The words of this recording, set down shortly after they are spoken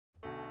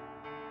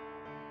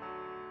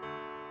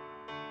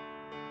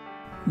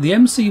The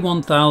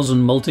MC1000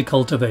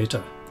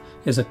 Multi-Cultivator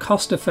is a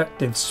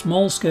cost-effective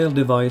small-scale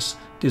device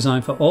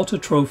designed for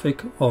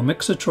autotrophic or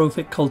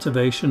mixotrophic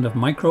cultivation of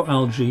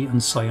microalgae and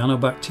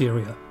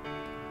cyanobacteria.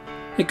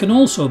 It can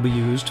also be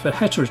used for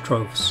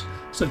heterotrophs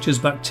such as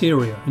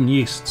bacteria and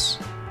yeasts.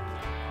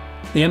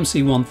 The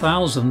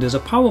MC1000 is a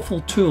powerful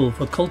tool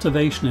for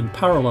cultivation in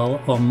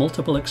parallel or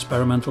multiple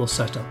experimental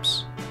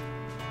setups.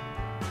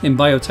 In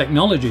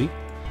biotechnology,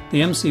 the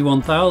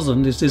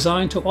MC1000 is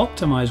designed to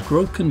optimize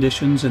growth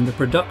conditions in the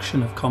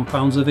production of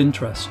compounds of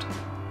interest.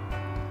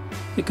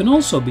 It can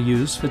also be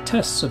used for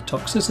tests of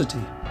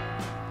toxicity.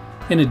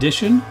 In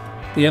addition,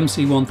 the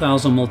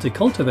MC1000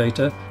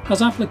 Multi-Cultivator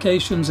has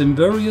applications in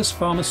various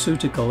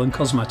pharmaceutical and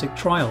cosmetic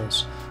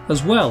trials,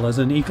 as well as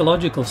in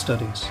ecological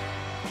studies.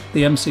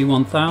 The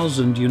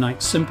MC1000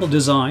 unites simple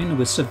design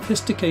with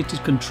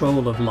sophisticated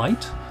control of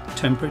light,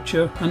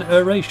 temperature and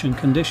aeration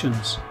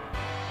conditions.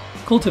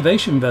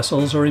 Cultivation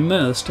vessels are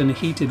immersed in a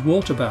heated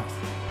water bath,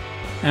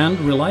 and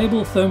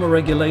reliable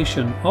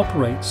thermoregulation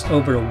operates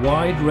over a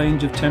wide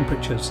range of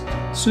temperatures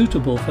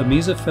suitable for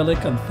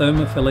mesophilic and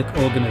thermophilic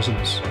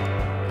organisms.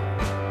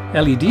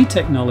 LED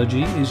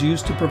technology is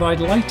used to provide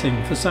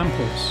lighting for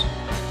samples.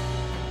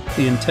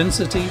 The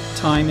intensity,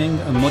 timing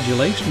and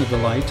modulation of the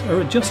light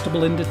are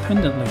adjustable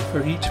independently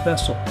for each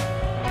vessel.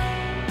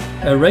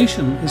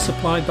 Aeration is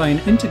supplied by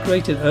an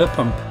integrated air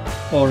pump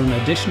or an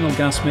additional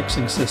gas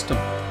mixing system.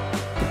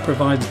 It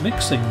provides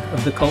mixing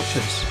of the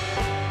cultures.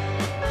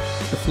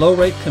 The flow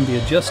rate can be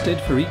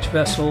adjusted for each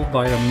vessel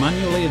via a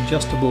manually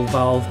adjustable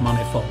valve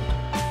manifold.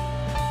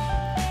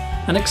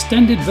 An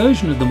extended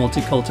version of the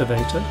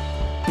Multi-Cultivator,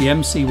 the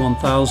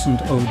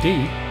MC1000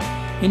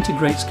 OD,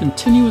 integrates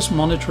continuous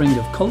monitoring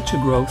of culture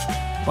growth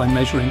by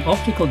measuring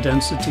optical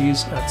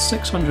densities at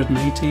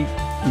 680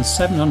 and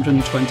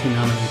 720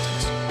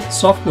 nanometers.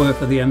 Software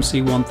for the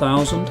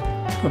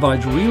MC1000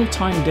 provides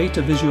real-time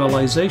data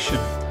visualization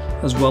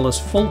as well as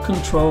full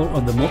control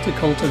of the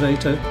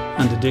multi-cultivator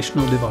and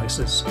additional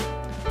devices.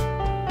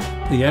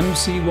 The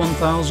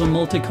MC1000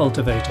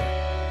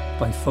 Multi-Cultivator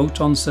by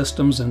Photon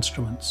Systems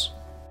Instruments.